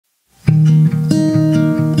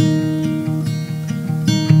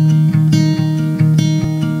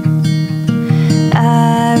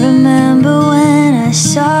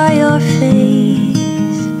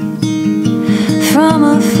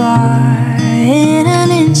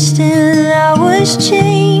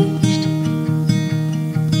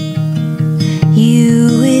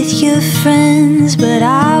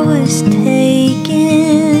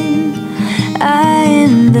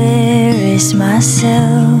promised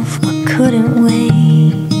myself but couldn't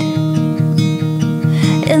wait.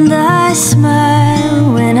 And I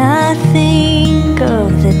smile when I think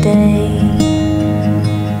of the day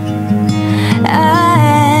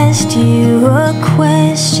I asked you a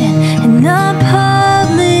question in a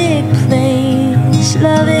public place.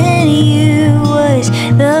 Loving you was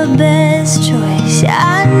the best choice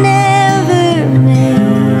I never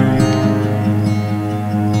made.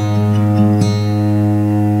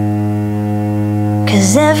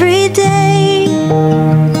 'Cause every day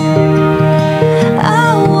I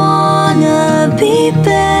wanna be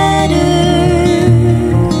better.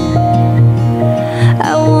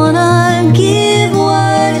 I wanna give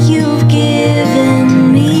what you've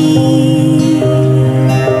given me.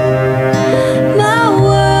 My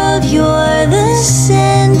world, you're the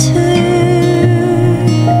center.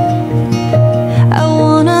 I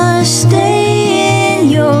wanna stay in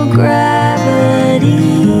your gravity.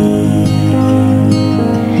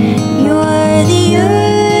 You're the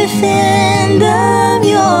earth and I'm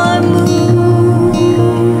your moon.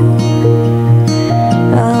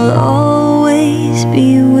 I'll always be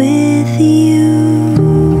with you.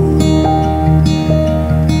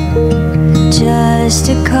 Just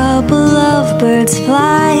a couple of birds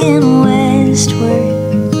flying westward,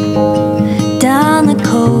 down the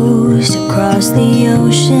coast, across the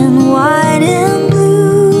ocean, wide and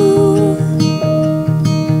blue.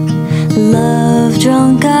 Love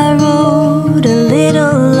drunk, I wrote a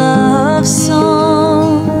little love song,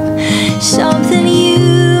 something you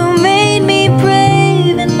made me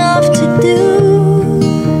brave enough to do.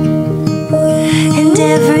 And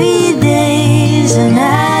every day's an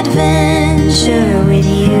adventure with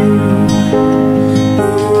you.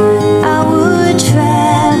 I would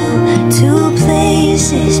travel to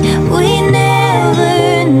places we never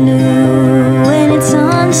knew. When it's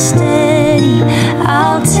unsteady,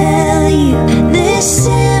 I'll tell you this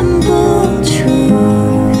simple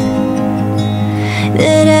truth,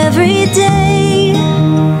 that every day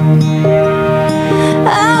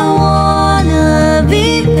I wanna be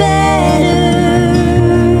better.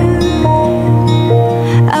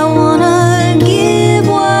 I wanna give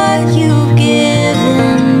what you've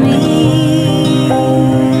given me.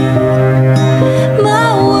 My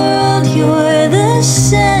world, you're the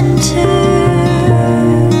center.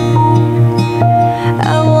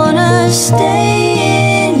 I wanna stay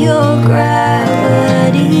in your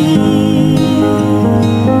gravity.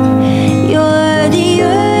 You're the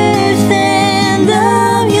earth and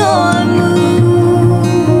I'm your moon.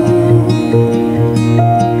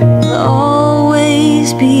 I'll always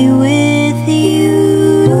be with you.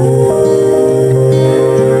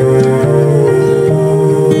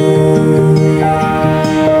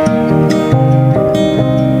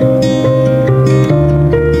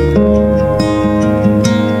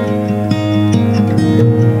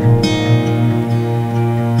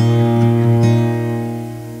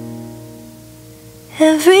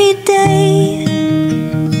 Every day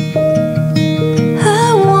I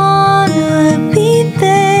wanna be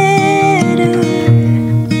better.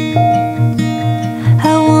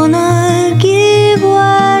 I wanna give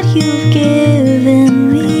what you've given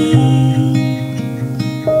me.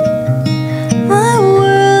 My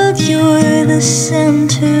world, you're the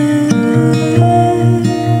center.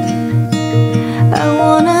 I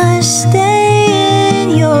wanna stay in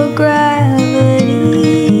your gravity.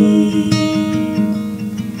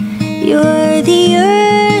 You're the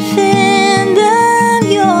earth and I'm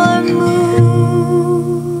your moon.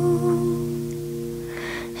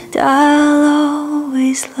 And I'll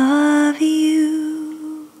always love you.